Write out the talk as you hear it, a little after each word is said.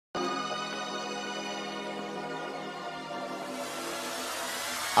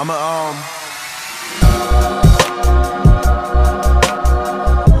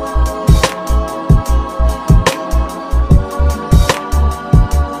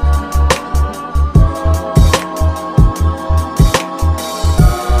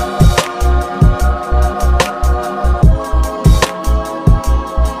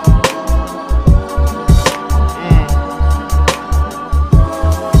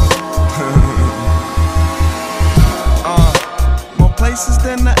Places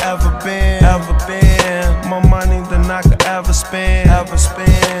than I ever been. More money than I could ever spend.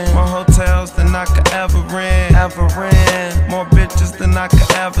 More hotels than I could ever rent. More bitches than I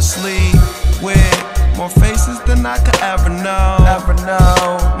could ever sleep with. More faces than I could ever know.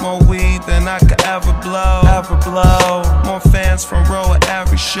 More weed than I could ever blow. More fans front row at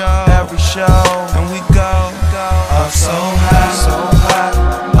every show. And we go up so high,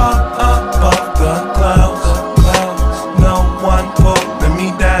 up above the clouds. No one pulling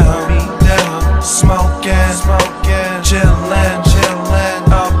me down. Smoking, chillin',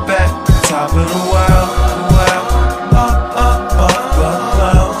 up at the top of the world.